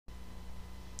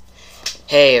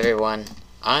Hey everyone,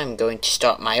 I'm going to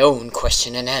start my own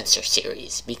question and answer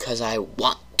series because I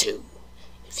want to.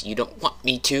 If you don't want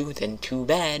me to, then too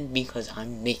bad, because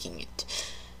I'm making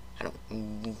it. I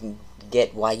don't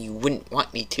get why you wouldn't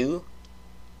want me to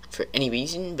for any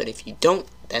reason, but if you don't,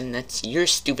 then that's your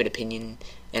stupid opinion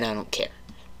and I don't care.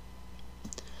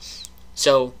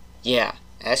 So, yeah,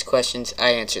 ask questions,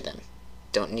 I answer them.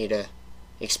 Don't need to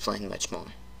explain much more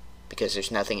because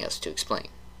there's nothing else to explain.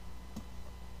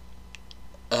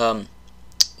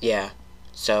 Yeah,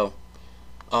 so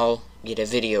I'll get a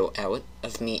video out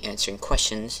of me answering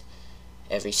questions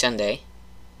every Sunday,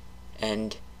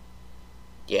 and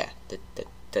yeah,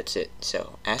 that's it.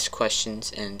 So ask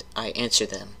questions and I answer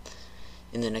them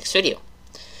in the next video.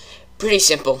 Pretty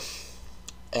simple,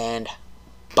 and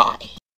bye.